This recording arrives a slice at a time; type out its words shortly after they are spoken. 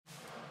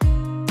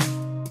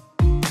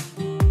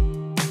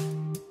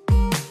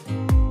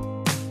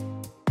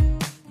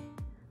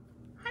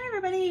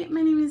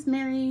is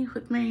Mary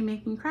with Mary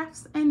Making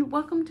Crafts, and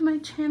welcome to my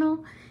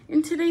channel.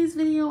 In today's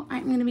video,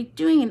 I'm going to be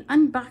doing an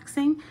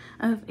unboxing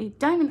of a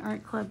Diamond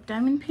Art Club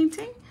diamond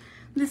painting.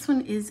 This one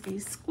is a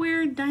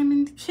square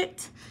diamond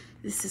kit.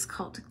 This is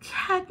called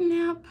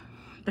Catnap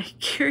by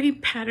Gary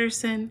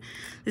Patterson.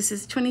 This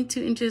is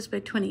 22 inches by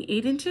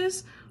 28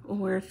 inches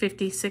or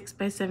 56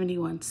 by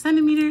 71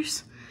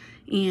 centimeters.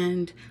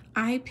 And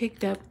I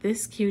picked up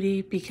this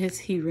cutie because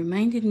he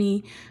reminded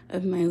me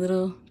of my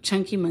little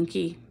chunky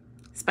monkey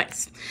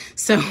Spice.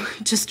 So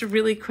just a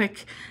really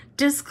quick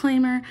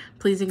disclaimer,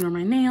 please ignore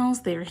my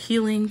nails. They are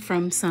healing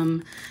from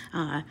some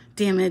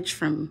damage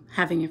from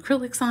having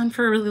acrylics on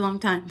for a really long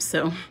time.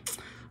 So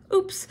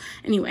oops.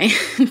 Anyway,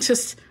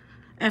 just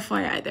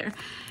FYI there.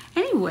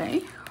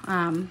 Anyway,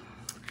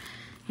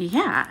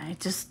 yeah, I'm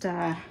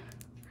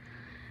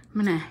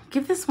gonna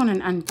give this one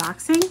an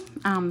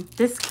unboxing.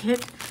 This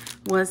kit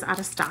was out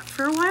of stock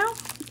for a while,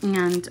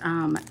 and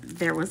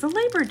there was a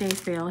Labor Day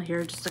sale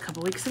here just a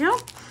couple weeks ago,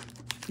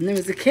 and there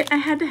was a kit I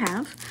had to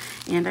have,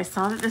 and I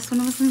saw that this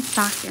one was in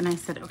stock, and I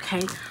said,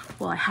 okay,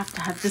 well, I have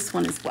to have this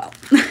one as well.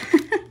 Let's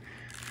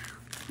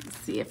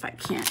see if I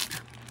can't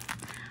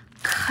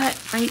cut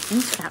right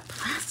into that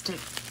plastic.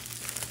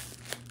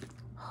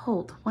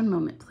 Hold one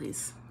moment,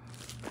 please.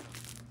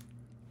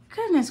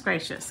 Goodness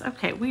gracious.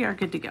 Okay, we are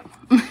good to go.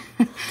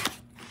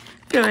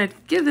 Go ahead,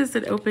 give this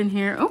an open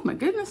here. Oh my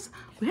goodness,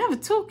 we have a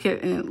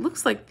toolkit, and it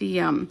looks like the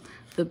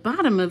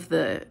bottom of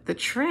the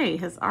tray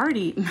has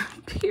already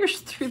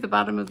pierced through the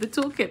bottom of the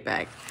toolkit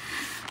bag.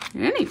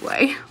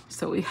 Anyway,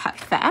 so we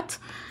have that.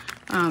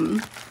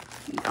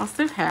 We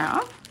also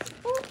have,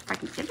 if I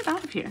can get it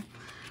out of here,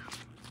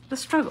 the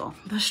struggle.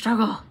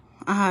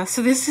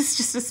 So this is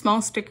just a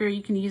small sticker.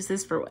 You can use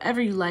this for whatever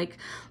you like.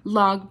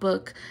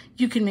 Logbook,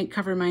 you can make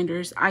cover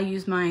minders. I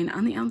use mine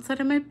on the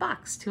outside of my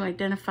box to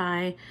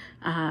identify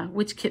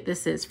which kit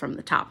this is from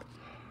the top.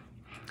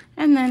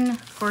 And then,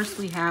 of course,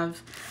 we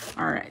have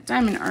our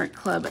Diamond Art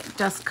Club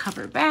dust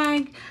cover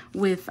bag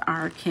with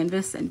our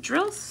canvas and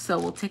drills. So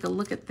we'll take a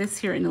look at this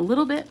here in a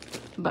little bit.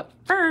 But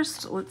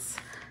first, let's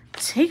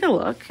take a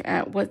look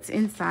at what's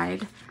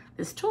inside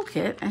this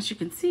toolkit. As you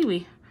can see,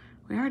 we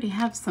already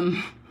have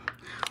some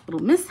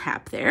little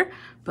mishap there,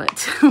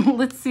 but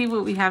let's see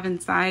what we have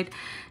inside.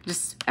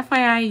 Just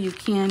FYI, you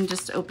can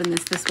just open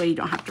this way. You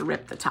don't have to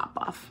rip the top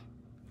off.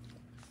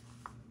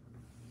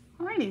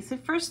 Alrighty, so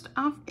first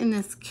off in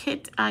this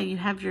kit, you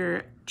have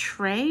your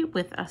tray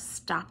with a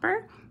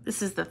stopper.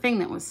 This is the thing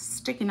that was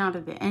sticking out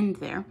of the end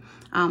there.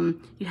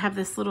 You have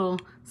this little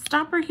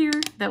stopper here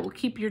that will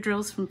keep your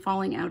drills from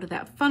falling out of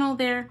that funnel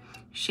there.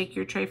 Shake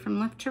your tray from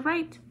left to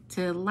right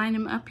to line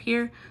them up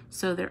here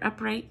so they're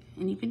upright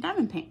and you can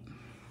diamond paint.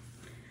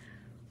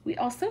 We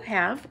also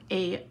have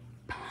a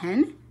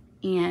pen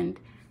and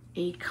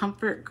a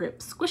comfort grip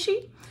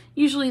squishy.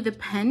 Usually the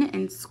pen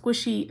and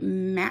squishy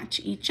match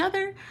each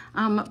other,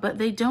 but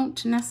they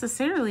don't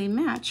necessarily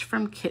match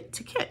from kit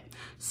to kit.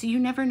 So you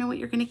never know what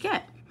you're gonna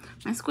get.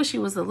 My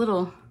squishy was a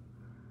little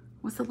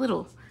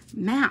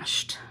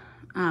mashed.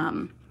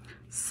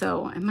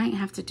 So I might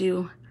have to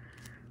do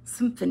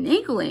some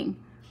finagling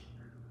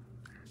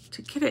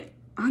to get it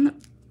on the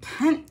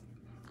pen.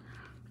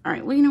 All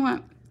right, well, you know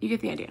what? You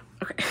get the idea.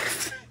 Okay.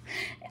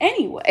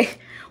 Anyway,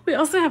 we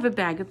also have a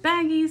bag of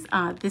baggies.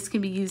 This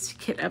can be used to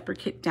kit up or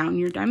kit down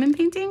your diamond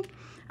painting.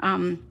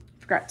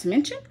 Forgot to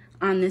mention,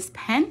 on this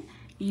pen,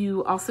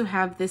 you also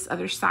have this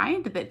other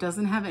side that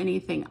doesn't have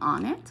anything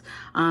on it.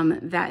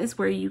 That is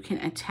where you can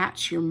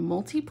attach your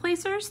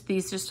multi-placers.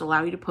 These just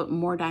allow you to put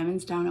more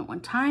diamonds down at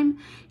one time.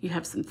 You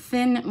have some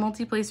thin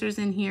multi-placers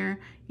in here.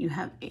 You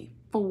have a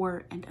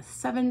 4 and a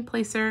 7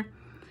 placer.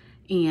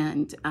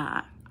 And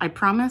I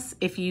promise,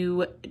 if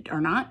you are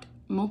not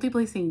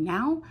multi-placing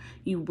now,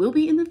 you will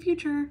be in the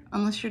future,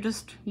 unless you're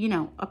just, you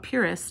know, a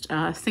purist,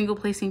 single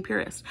placing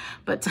purist.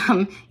 But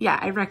yeah,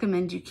 I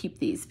recommend you keep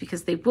these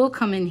because they will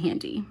come in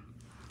handy.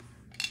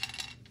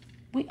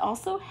 We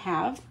also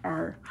have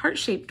our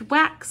heart-shaped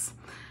wax.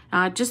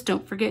 Just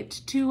don't forget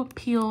to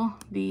peel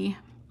the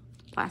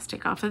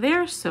plastic off of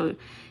there so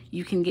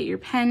you can get your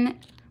pen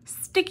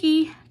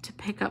sticky to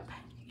pick up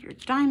your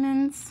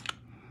diamonds,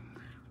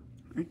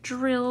 or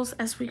drills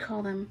as we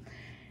call them.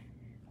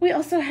 We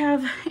also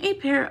have a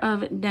pair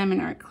of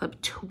Diamond Art Club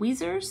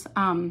tweezers.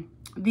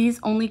 These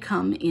only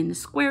come in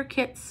square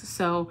kits,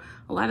 so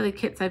a lot of the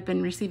kits I've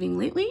been receiving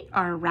lately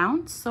are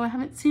round, so I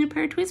haven't seen a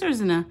pair of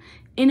tweezers in a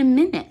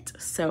minute.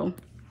 So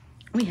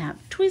we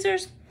have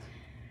tweezers.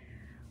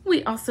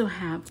 We also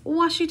have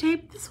washi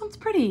tape. This one's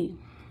pretty.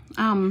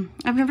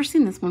 I've never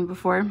seen this one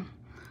before.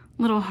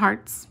 Little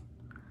hearts.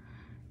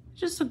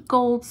 Just a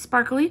gold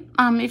sparkly.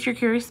 If you're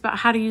curious about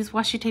how to use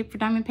washi tape for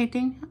diamond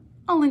painting,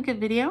 I'll link a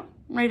video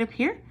right up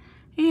here,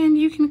 and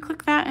you can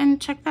click that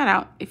and check that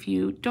out if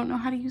you don't know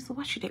how to use the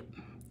washi tape.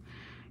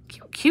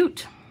 Cute,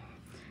 cute.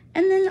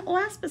 And then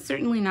last but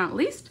certainly not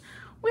least,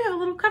 we have a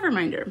little cover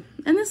minder,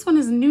 and this one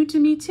is new to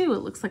me too. It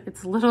looks like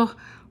it's a little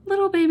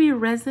baby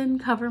resin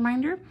cover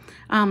minder.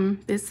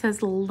 This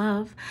says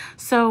love.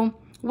 So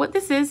what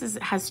this is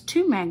it has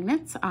 2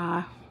 magnets.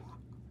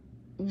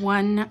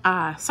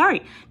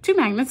 two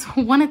magnets,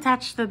 one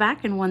attached to the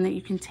back and one that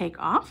you can take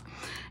off.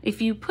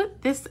 If you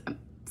put this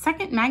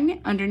second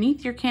magnet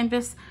underneath your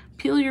canvas,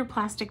 peel your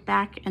plastic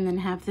back, and then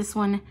have this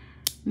one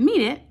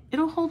meet it,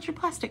 it'll hold your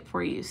plastic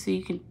for you so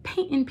you can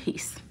paint in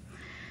peace.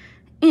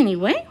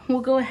 Anyway,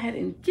 we'll go ahead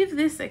and give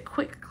this a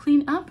quick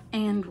clean up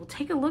and we'll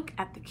take a look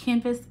at the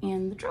canvas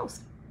and the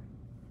drills.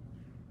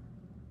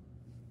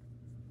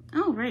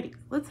 Alrighty,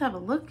 let's have a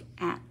look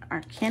at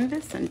our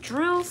canvas and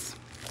drills.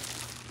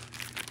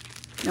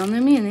 Y'all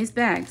know me in these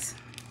bags.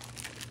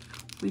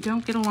 We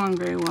don't get along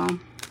very well.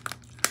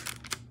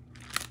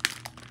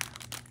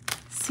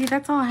 See,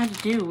 that's all I had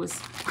to do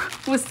was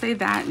say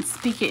that and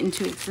speak it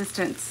into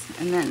existence.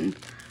 And then,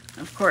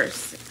 of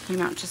course, it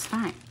came out just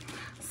fine.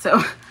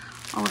 So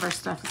all of our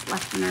stuff is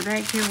left in our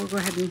bag here. We'll go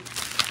ahead and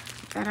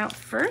get that out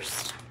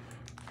first.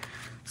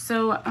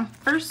 So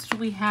first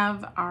we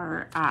have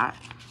our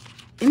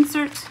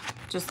insert,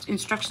 just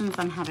instructions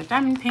on how to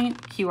diamond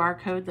paint, QR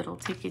code that'll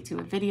take you to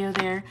a video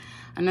there,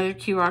 another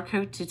QR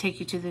code to take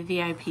you to the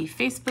VIP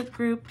Facebook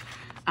group.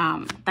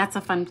 That's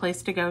a fun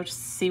place to go to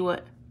see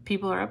what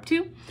people are up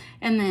to,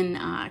 and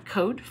then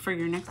code for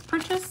your next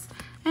purchase,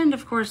 and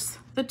of course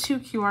the 2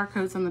 QR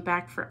codes on the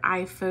back for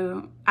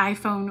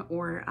iPhone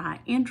or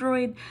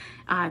Android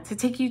to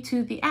take you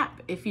to the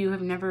app. If you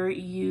have never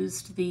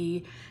used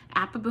the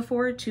app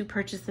before to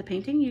purchase the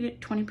painting, you get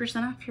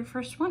 20% off your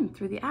first one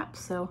through the app.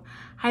 So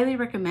highly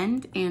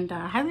recommend, and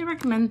highly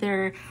recommend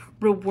their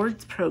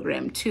rewards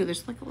program too.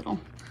 There's like a little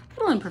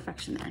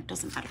imperfection there, it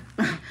doesn't matter.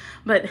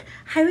 But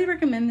highly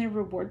recommend their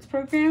rewards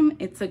program.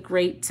 It's a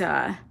great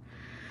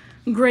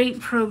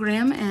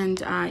program, and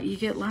you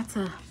get lots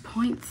of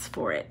points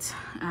for it,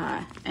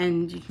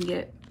 and you can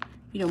get,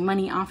 you know,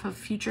 money off of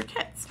future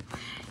kits.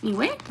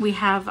 Anyway, we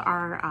have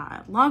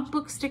our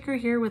logbook sticker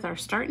here with our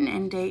start and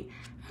end date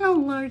and a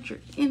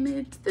larger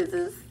image. This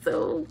is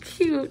so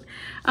cute.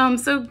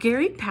 So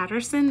Gary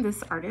Patterson,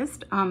 this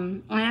artist,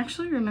 I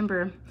actually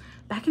remember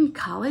back in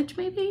college,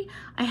 maybe,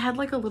 I had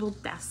like a little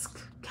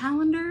desk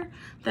calendar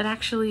that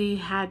actually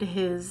had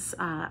his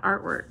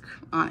artwork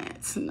on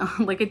it,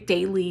 like a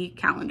daily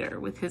calendar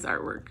with his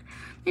artwork.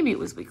 Maybe it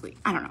was weekly,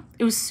 I don't know.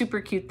 It was super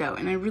cute though,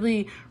 and I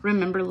really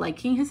remember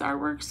liking his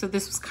artwork, so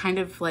this was kind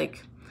of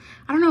like,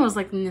 I don't know, it was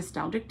like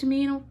nostalgic to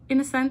me in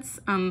a sense.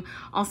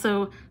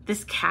 Also,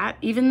 this cat,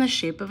 even the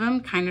shape of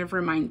him kind of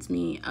reminds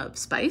me of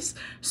Spice,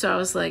 so I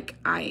was like,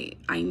 I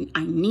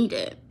need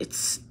it.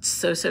 It's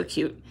so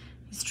cute.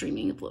 He's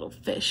dreaming of little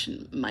fish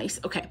and mice.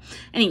 Okay,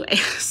 anyway,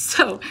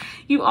 so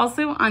you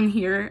also on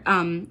here,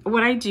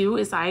 what I do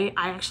is I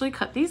actually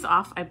cut these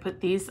off. I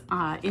put these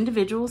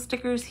individual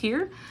stickers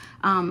here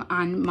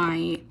on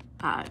my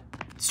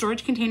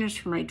storage containers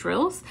for my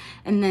drills.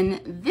 And then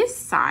this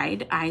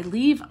side I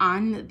leave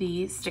on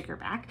the sticker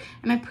back,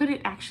 and I put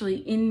it actually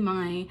in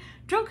my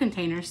drill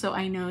container so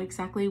I know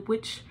exactly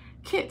which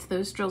kit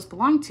those drills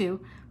belong to.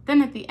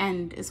 Then at the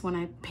end is when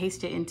I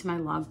paste it into my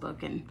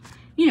logbook and,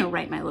 you know,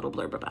 write my little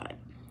blurb about it.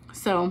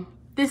 So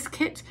this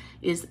kit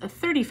is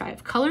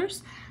 35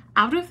 colors.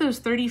 Out of those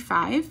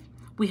 35,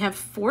 we have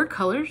 4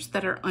 colors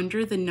that are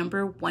under the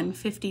number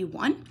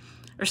 151,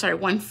 or sorry,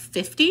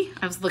 150.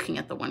 I was looking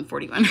at the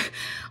 141.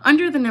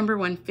 Under the number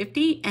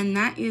 150, and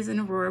that is an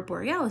Aurora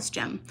Borealis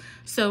gem.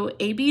 So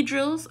AB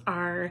drills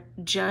are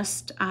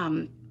just,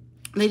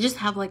 they just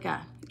have like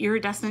a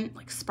iridescent,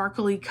 like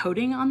sparkly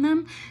coating on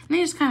them, and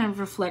they just kind of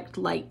reflect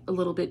light a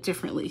little bit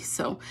differently.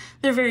 So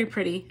they're very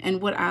pretty,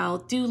 and what I'll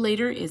do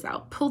later is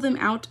I'll pull them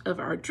out of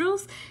our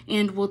drills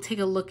and we'll take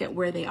a look at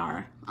where they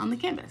are on the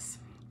canvas.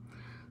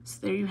 So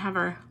there you have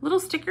our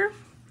little sticker.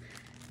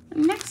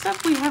 Next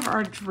up we have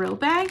our drill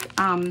bag.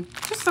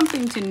 Just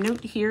something to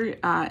note here,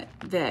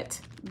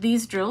 that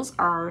these drills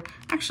are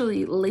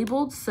actually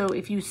labeled, so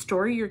if you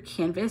store your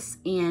canvas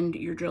and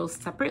your drills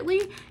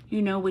separately,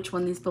 you know which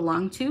one these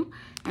belong to.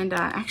 And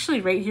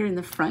actually right here in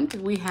the front,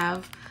 we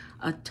have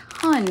a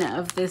ton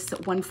of this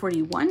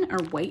 141 or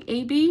white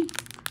AB.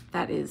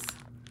 That is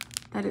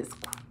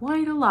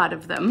quite a lot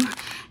of them.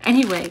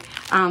 Anyway,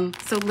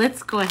 so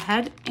let's go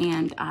ahead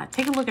and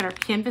take a look at our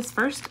canvas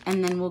first,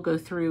 and then we'll go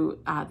through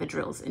the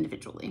drills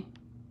individually.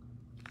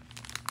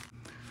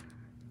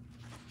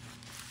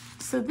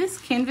 So this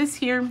canvas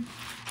here,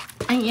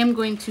 I am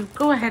going to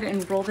go ahead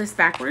and roll this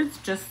backwards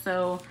just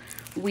so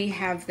we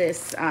have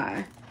this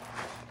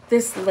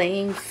this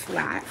laying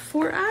flat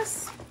for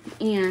us.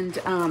 And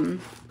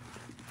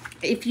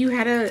if you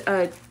had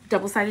a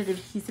double-sided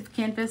adhesive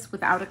canvas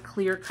without a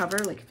clear cover,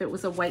 like if it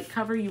was a white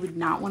cover, you would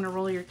not want to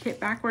roll your kit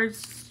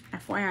backwards,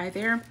 FYI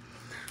there.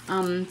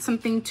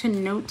 Something to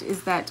note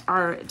is that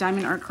our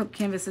Diamond Art Club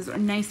canvases are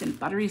nice and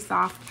buttery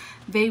soft.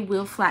 They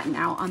will flatten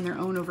out on their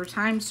own over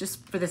time,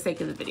 just for the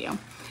sake of the video.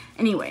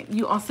 Anyway,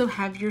 you also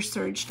have your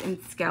serged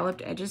and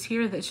scalloped edges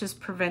here that just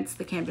prevents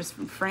the canvas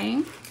from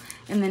fraying.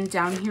 And then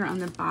down here on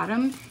the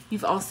bottom,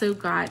 you've also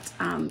got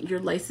your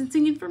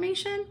licensing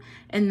information,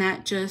 and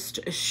that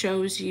just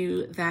shows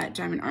you that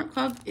Diamond Art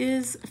Club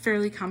is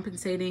fairly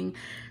compensating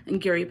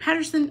Gary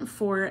Patterson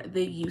for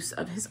the use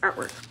of his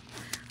artwork.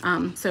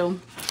 So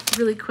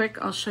really quick,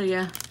 I'll show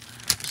you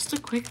just a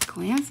quick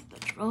glance at the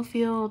drill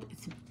field.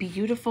 It's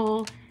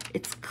beautiful.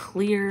 It's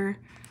clear,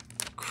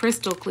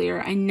 crystal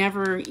clear. I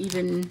never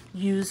even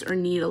use or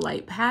need a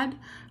light pad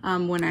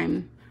when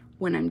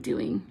I'm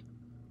doing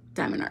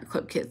diamond art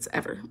clip kits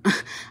ever.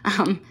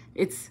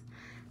 It's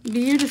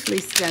beautifully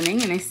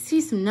stunning, and I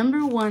see some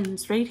number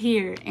ones right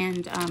here,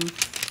 and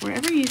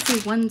wherever you see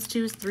 1s,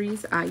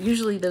 2s, 3s,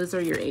 usually those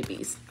are your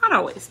ABs. Not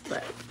always,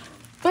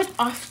 but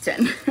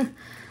often.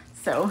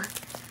 So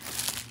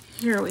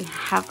here we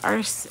have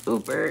our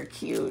super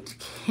cute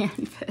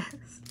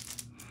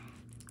canvas.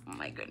 Oh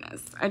my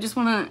goodness. I just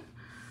want to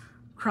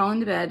crawl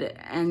into bed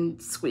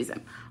and squeeze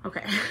him.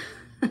 Okay.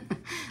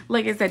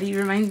 Like I said, he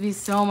reminds me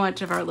so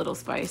much of our little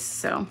Spice,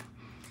 so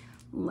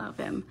love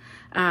him.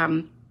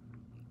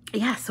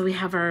 Yeah, so we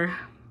have our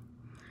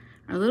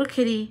little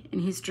kitty,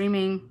 and he's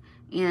dreaming,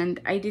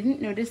 and I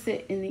didn't notice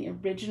it in the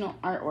original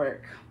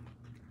artwork,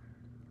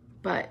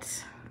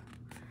 but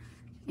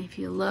if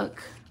you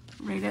look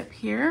right up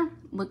here,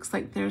 looks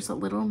like there's a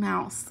little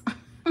mouse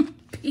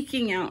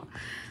peeking out.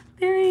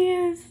 There he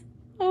is.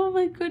 Oh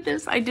my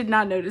goodness, I did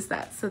not notice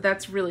that, so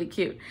that's really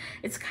cute.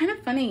 It's kind of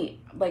funny,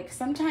 like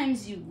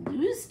sometimes you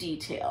lose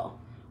detail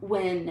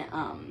when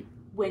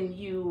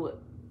you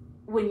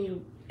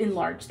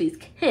enlarge these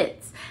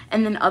kits,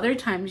 and then other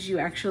times you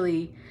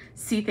actually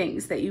see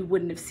things that you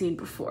wouldn't have seen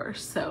before.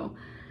 So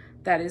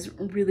that is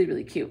really,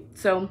 really cute.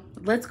 So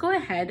let's go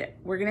ahead.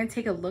 We're gonna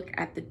take a look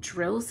at the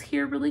drills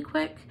here really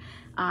quick,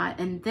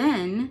 and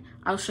then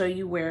I'll show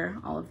you where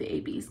all of the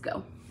ABs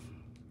go.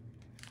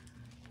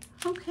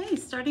 Okay,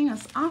 starting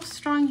us off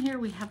strong here,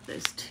 we have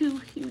those two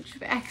huge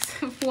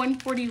bags of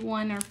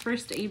 141, our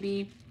first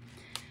AB,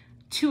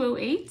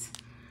 208,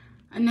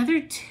 another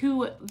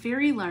two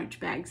very large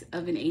bags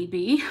of an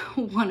AB,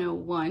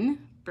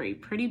 101, very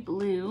pretty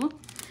blue,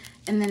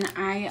 and then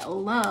I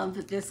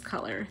love this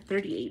color,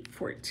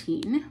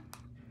 3814.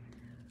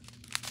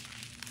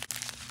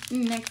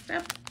 Next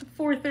up,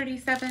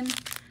 437,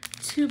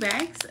 two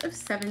bags of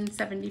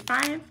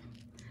 775,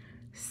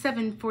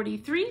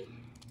 743,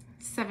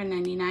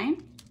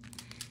 799,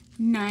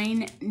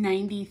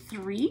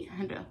 993. I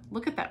had to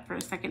look at that for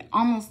a second.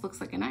 Almost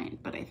looks like a 9,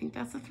 but I think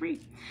that's a 3.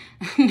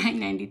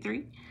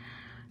 993,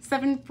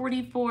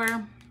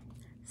 744,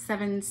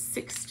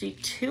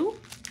 762,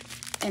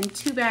 and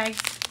two bags,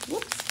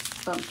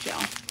 whoops, bumped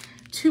y'all.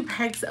 Two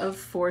bags of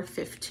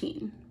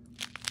 415.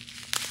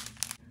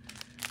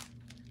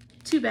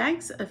 Two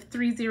bags of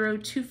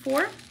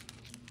 3024,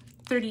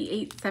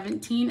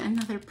 3817,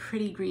 another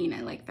pretty green,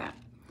 I like that.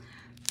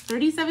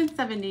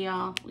 3770,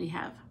 y'all. We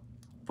have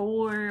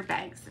 4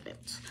 bags of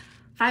it.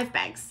 5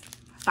 bags.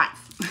 5.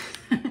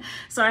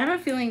 So I have a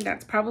feeling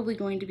that's probably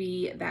going to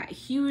be that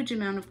huge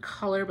amount of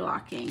color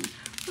blocking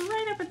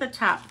right up at the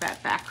top,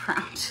 that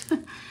background.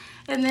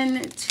 And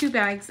then 2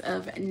 bags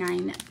of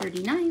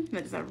 939.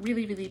 That is a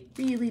really, really,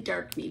 really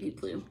dark navy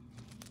blue.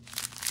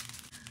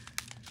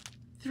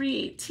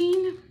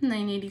 318,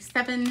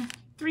 987,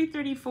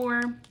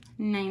 334,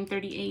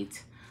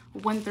 938,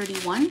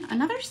 131,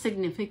 another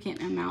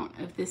significant amount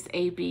of this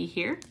AB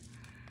here,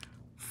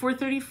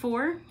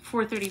 434,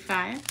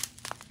 435,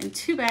 and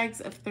 2 bags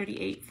of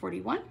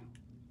 3841.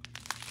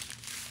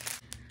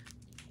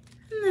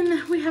 And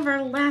then we have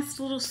our last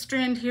little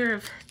strand here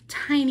of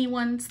tiny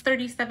ones,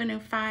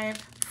 3705,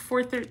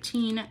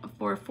 413,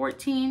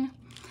 414.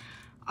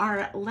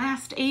 Our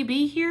last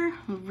AB here,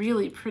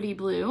 really pretty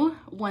blue,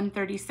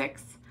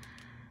 136,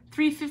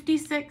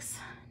 356,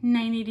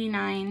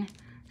 989,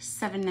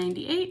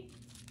 798,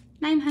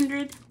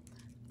 900,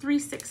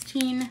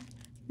 316,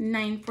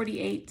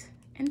 948,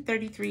 and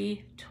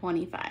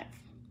 3325.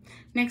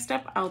 Next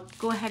up, I'll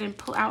go ahead and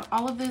pull out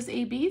all of those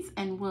ABs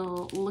and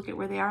we'll look at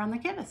where they are on the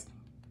canvas.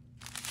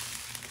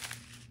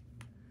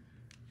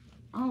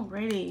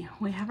 Alrighty,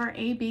 we have our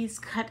ABs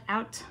cut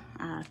out,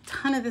 a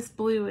ton of this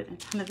blue and a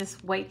ton of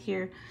this white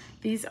here.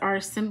 These are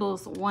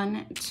symbols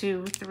 1,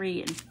 2,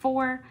 3, and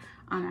 4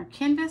 on our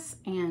canvas,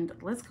 and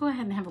let's go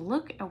ahead and have a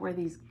look at where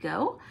these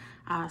go.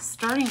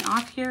 Starting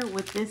off here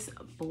with this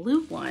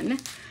blue one,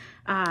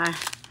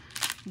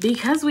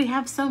 because we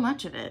have so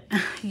much of it,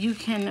 you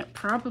can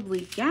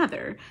probably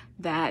gather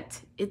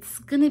that it's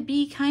gonna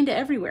be kind of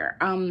everywhere.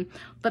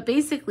 But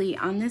basically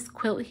on this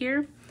quilt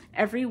here,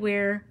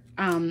 everywhere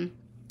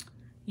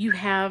you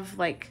have,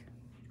 like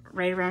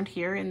right around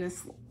here in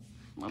this,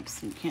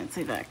 whoops, you can't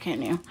say that,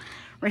 can you?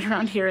 Right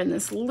around here in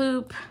this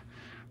loop,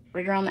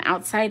 right around the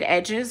outside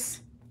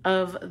edges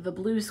of the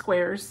blue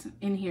squares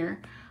in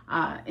here,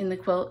 in the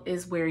quilt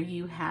is where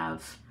you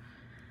have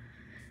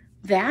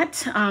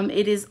that.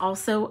 It is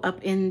also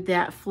up in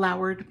that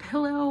flowered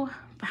pillow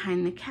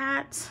behind the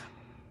cat.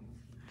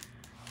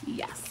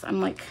 Yes,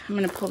 I'm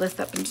gonna pull this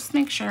up and just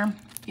make sure.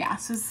 Yeah,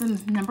 so this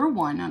is number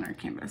 1 on our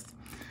canvas.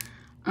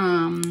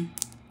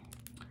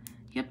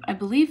 Yep, I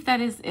believe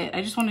that is it.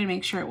 I just wanted to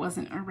make sure it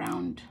wasn't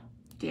around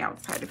the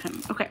outside of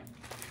him. Okay,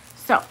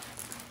 so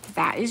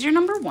that is your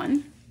number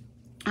 1.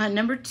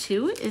 Number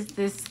 2 is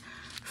this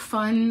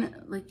fun,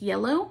 like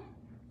yellow.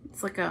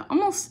 It's like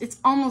it's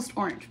almost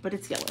orange, but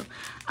it's yellow.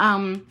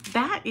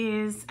 That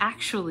is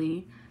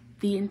actually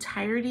the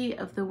entirety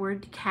of the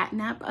word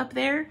catnap up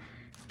there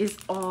is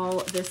all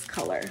this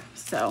color.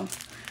 So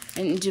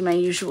I didn't do my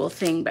usual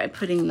thing by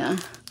putting the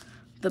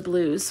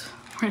blues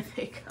where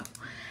they go.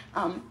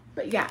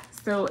 But yeah,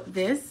 so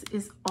this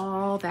is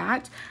all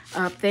that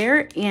up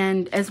there,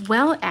 and as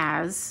well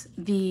as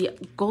the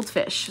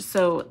goldfish.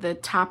 So the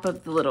top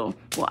of the little,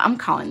 well, I'm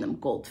calling them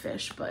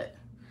goldfish, but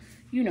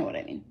you know what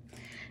I mean.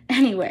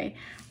 Anyway,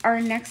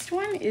 our next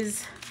one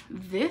is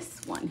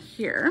this one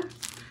here,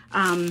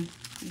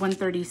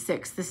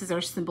 136. This is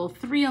our symbol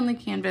 3 on the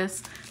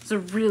canvas. It's a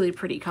really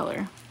pretty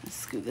color. Let's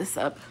scoot this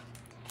up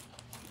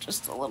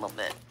just a little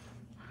bit.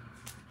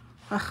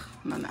 Ugh,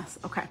 I'm a mess.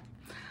 Okay,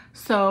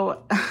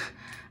 so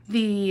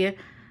the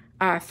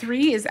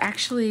 3 is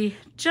actually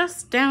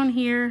just down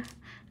here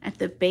at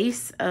the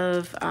base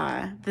of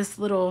this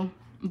little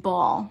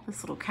ball,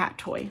 this little cat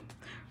toy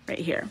right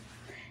here.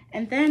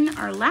 And then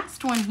our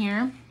last one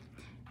here,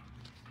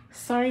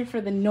 sorry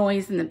for the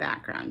noise in the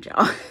background,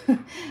 y'all.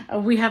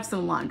 We have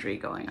some laundry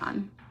going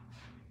on.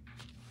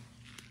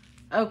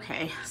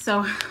 Okay,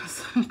 so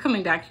I'm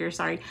coming back here,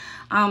 sorry.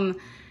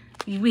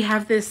 We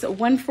have this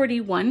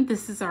 141.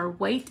 This is our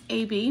white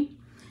AB.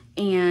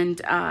 And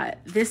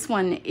this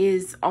one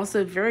is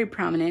also very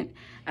prominent.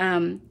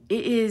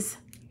 It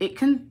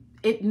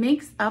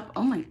makes up,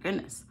 oh my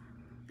goodness,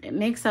 it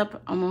makes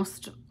up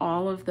almost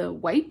all of the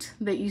white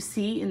that you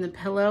see in the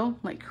pillow,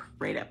 like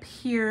right up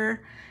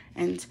here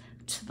and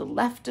to the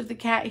left of the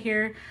cat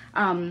here,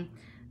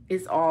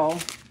 is all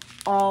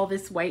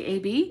this white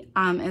AB,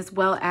 as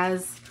well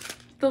as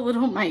the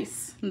little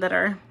mice that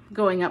are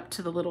going up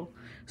to the little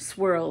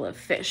swirl of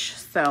fish.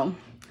 So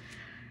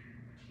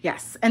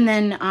yes, and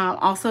then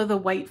also the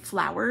white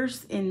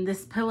flowers in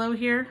this pillow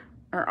here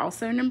are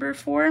also number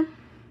 4.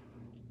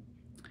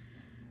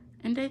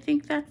 And I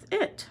think that's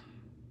it.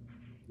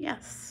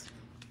 Yes.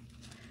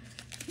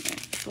 Okay,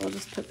 so we'll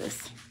just put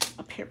this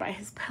up here by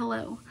his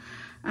pillow.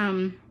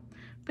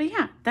 But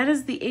yeah, that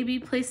is the AB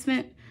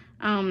placement.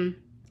 I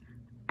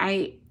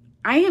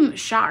am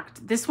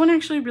shocked. This one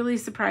actually really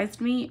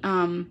surprised me.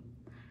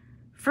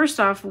 First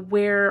off,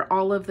 where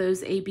all of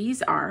those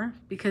ABs are,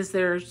 because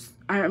there's,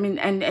 I mean,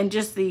 and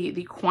just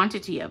the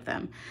quantity of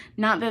them.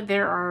 Not that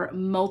there are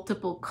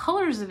multiple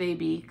colors of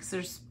AB, because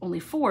there's only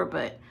 4,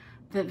 but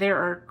that there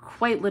are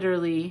quite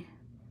literally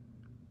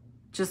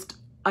just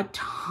a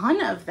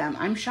ton of them.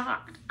 I'm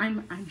shocked.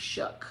 I'm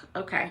shook.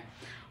 Okay.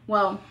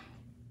 Well,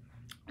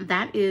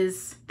 that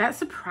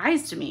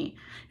surprised me.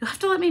 You'll have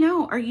to let me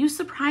know. Are you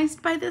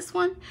surprised by this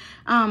one?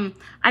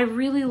 I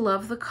really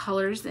love the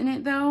colors in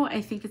it though.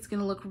 I think it's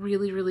gonna look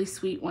really, really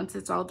sweet once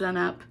it's all done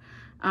up.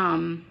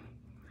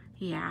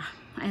 Yeah,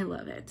 I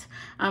love it.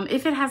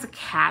 If it has a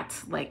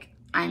cat, like,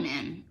 I'm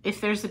in.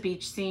 If there's a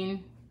beach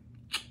scene,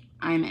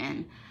 I'm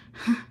in.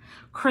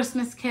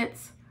 Christmas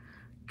kits,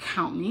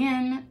 count me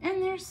in.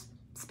 And there's,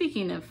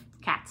 speaking of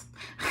cats,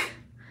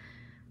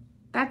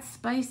 that's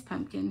Spice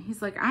Pumpkin.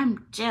 He's like,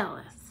 I'm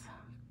jealous.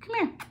 Come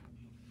here.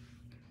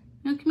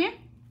 You come here?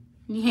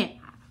 Yeah.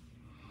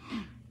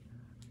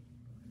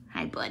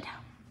 Hi, bud.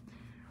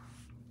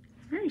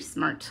 Very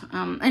smart.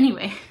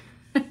 Anyway,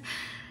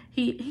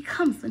 he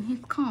comes when he's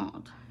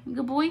called.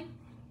 Good boy.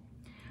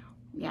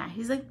 Yeah,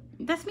 he's like,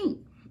 that's me.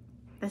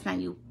 That's not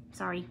you.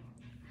 Sorry.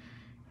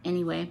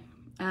 Anyway,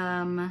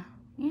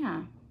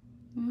 yeah.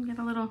 Get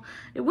a little.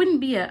 It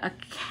wouldn't be a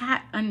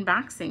cat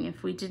unboxing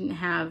if we didn't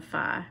have.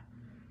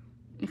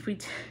 If we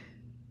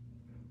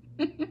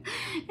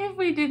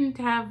didn't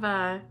have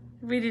a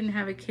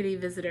kitty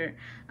visitor.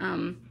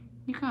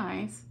 You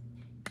guys,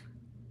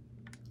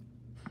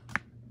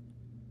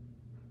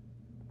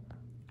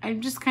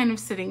 I'm just kind of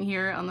sitting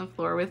here on the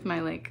floor with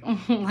my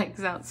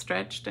legs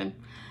outstretched, and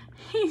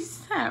he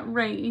sat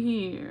right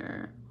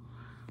here.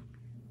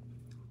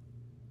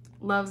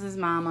 Loves his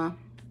mama.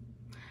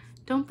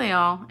 Don't they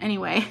all?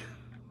 Anyway.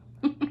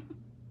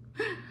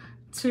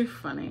 Too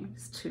funny.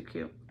 It's too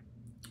cute.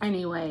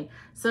 Anyway,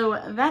 so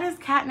that is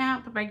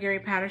Catnap by Gary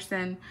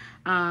Patterson.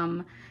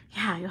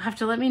 Yeah, you'll have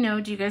to let me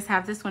know. Do you guys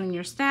have this one in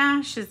your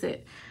stash? Is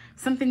it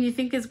something you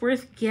think is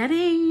worth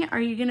getting?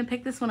 Are you gonna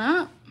pick this one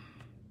up?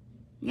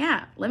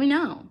 Yeah, let me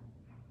know.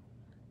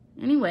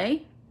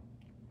 Anyway,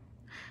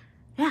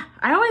 yeah,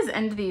 I always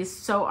end these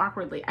so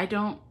awkwardly. I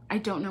don't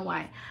know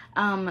why.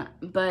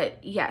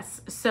 But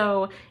yes,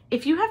 so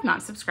if you have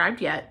not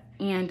subscribed yet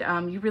and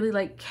you really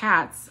like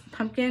cats,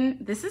 Pumpkin,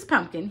 this is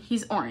Pumpkin.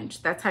 He's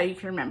orange. That's how you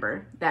can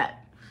remember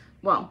that.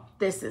 Well,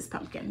 this is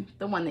Pumpkin,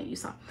 the one that you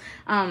saw.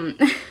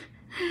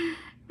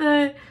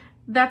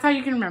 That's how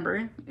you can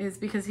remember, is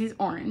because he's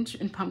orange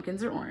and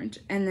pumpkins are orange.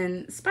 And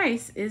then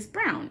Spice is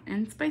brown,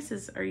 and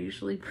spices are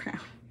usually brown.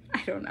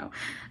 I don't know.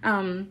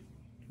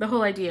 The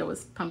whole idea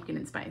was pumpkin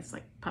and spice,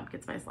 like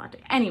pumpkin spice latte.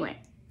 Anyway,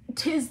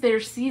 'tis their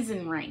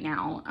season right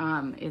now.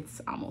 It's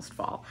almost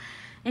fall.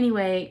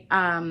 Anyway,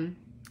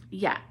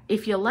 yeah,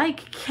 if you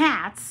like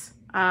cats,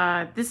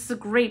 this is a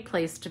great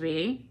place to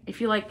be.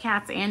 If you like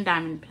cats and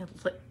diamond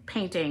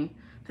painting,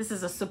 this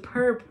is a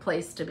superb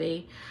place to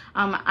be.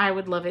 I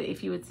would love it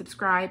if you would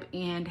subscribe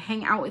and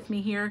hang out with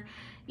me here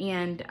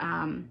and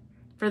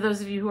For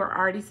those of you who are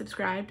already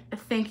subscribed,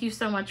 thank you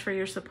so much for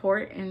your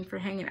support and for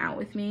hanging out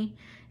with me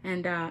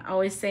and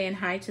always saying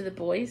hi to the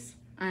boys.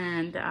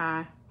 And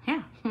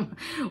yeah,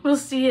 we'll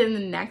see you in the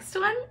next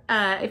one.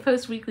 I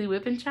post weekly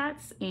whip-in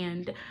chats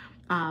and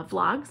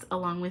vlogs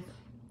along with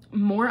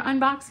more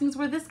unboxings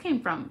where this came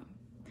from.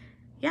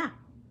 Yeah,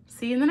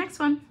 see you in the next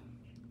one.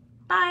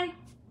 Bye.